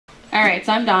All right,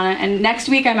 so I'm Donna, and next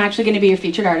week I'm actually going to be your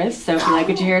featured artist, so if you like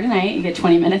what you hear tonight, you get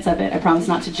 20 minutes of it. I promise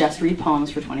not to just read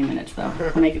poems for 20 minutes, though.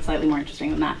 I'll make it slightly more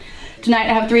interesting than that. Tonight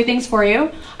I have 3 things for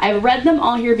you. I've read them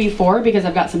all here before because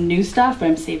I've got some new stuff, but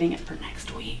I'm saving it for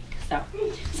next week. So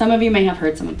some of you may have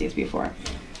heard some of these before.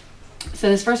 So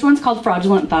this first one's called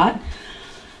Fraudulent Thought.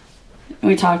 And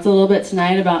we talked a little bit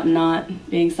tonight about not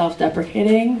being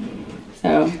self-deprecating,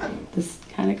 so this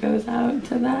kind of goes out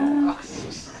to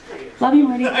that. Love you,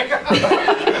 Marty.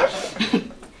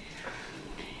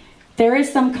 There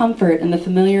is some comfort in the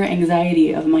familiar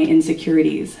anxiety of my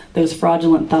insecurities, those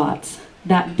fraudulent thoughts.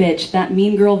 That bitch, that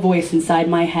mean girl voice inside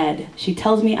my head. She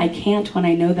tells me I can't when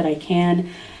I know that I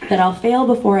can, that I'll fail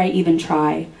before I even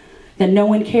try, that no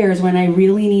one cares when I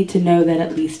really need to know that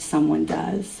at least someone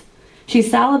does. She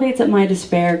salivates at my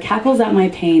despair, cackles at my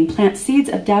pain, plants seeds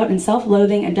of doubt and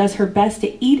self-loathing, and does her best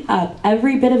to eat up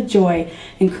every bit of joy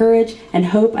and courage and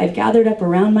hope I've gathered up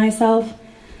around myself.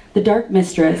 The dark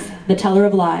mistress, the teller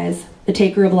of lies, the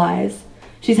taker of lies.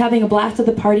 She's having a blast at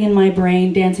the party in my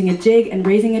brain, dancing a jig and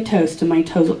raising a toast to my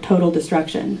total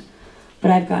destruction.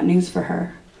 But I've got news for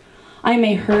her. I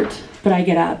may hurt, but I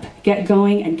get up, get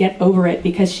going, and get over it,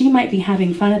 because she might be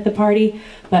having fun at the party,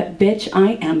 but bitch,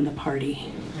 I am the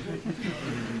party.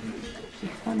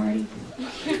 Hi, Marty.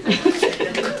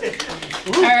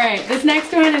 All right, this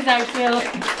next one is actually,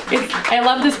 I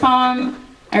love this poem.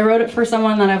 I wrote it for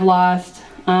someone that I've lost.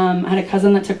 I had a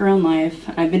cousin that took her own life.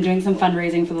 I've been doing some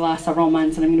fundraising for the last several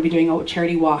months, and I'm going to be doing a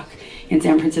charity walk in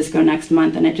San Francisco next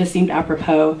month, and it just seemed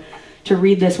apropos to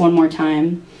read this one more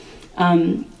time.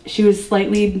 She was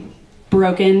slightly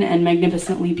broken and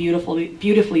magnificently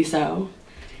beautifully so,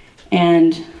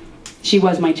 and she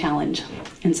was my challenge,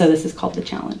 and so this is called The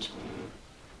Challenge.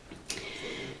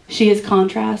 She is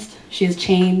contrast, she is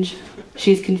change,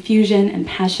 she is confusion and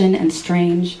passion and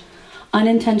strange,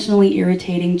 unintentionally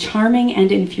irritating, charming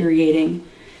and infuriating.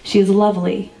 She is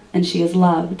lovely and she is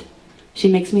loved. She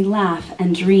makes me laugh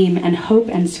and dream and hope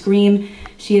and scream.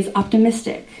 She is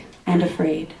optimistic and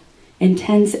afraid,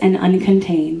 intense and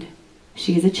uncontained.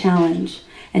 She is a challenge,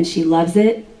 and she loves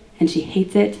it and she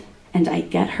hates it, and I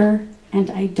get her and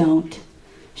I don't.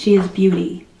 She is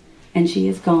beauty and she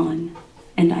is gone,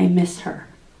 and I miss her.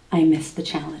 I miss the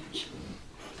challenge.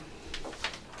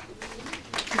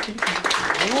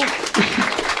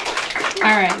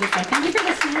 All right, thank you for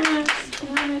the snaps.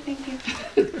 Thank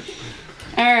you.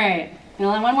 All right,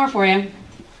 I'll have one more for you.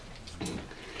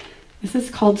 This is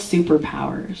called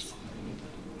Superpowers.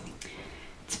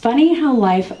 It's funny how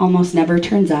life almost never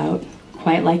turns out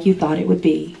quite like you thought it would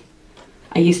be.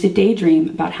 I used to daydream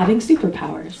about having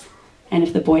superpowers, and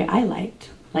if the boy I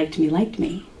liked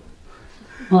me.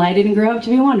 Well, I didn't grow up to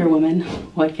be Wonder Woman.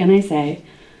 What can I say?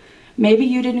 Maybe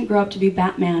you didn't grow up to be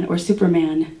Batman or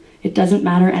Superman. It doesn't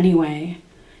matter anyway.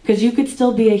 Because you could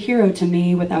still be a hero to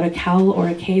me without a cowl or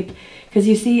a cape. Because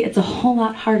you see, it's a whole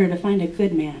lot harder to find a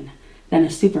good man than a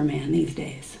Superman these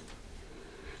days.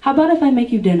 How about if I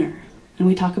make you dinner and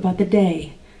we talk about the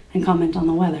day and comment on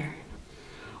the weather?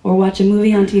 Or watch a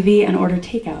movie on TV and order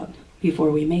takeout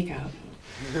before we make out?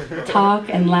 Talk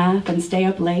and laugh and stay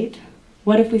up late?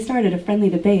 What if we started a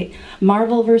friendly debate?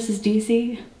 Marvel versus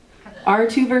DC?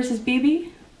 R2 versus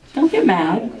BB? Don't get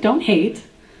mad, don't hate.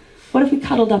 What if we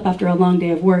cuddled up after a long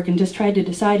day of work and just tried to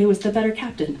decide who was the better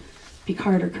captain,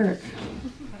 Picard or Kirk?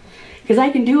 Because I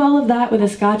can do all of that with a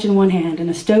scotch in one hand and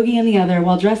a stogie in the other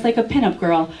while dressed like a pinup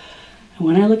girl. And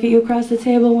when I look at you across the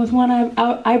table with one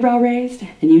eyebrow raised,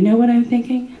 and you know what I'm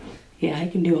thinking? Yeah, I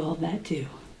can do all of that too.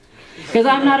 Because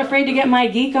I'm not afraid to get my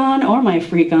geek on or my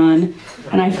freak on,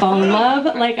 and I fall in love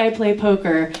like I play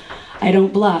poker. I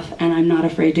don't bluff, and I'm not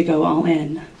afraid to go all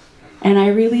in. And I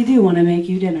really do want to make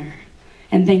you dinner.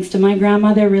 And thanks to my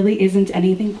grandma, there really isn't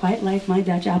anything quite like my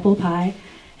Dutch apple pie,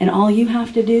 and all you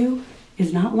have to do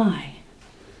is not lie.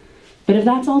 But if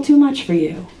that's all too much for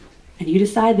you, and you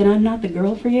decide that I'm not the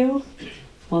girl for you,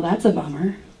 well, that's a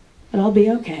bummer, but I'll be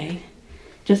okay.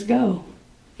 Just go.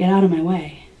 Get out of my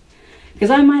way. Because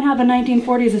I might have a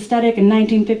 1940s aesthetic and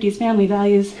 1950s family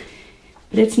values,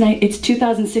 but it's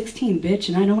 2016, bitch,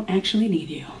 and I don't actually need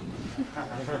you.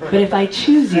 But if I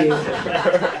choose you,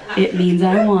 it means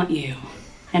I want you,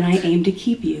 and I aim to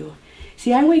keep you.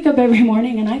 See, I wake up every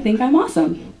morning and I think I'm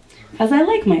awesome, because I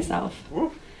like myself.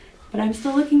 But I'm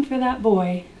still looking for that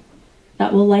boy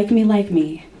that will like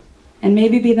me, and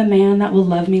maybe be the man that will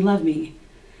love me,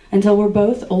 until we're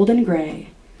both old and gray,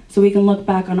 so we can look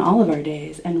back on all of our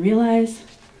days and realize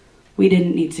we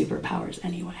didn't need superpowers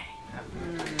anyway.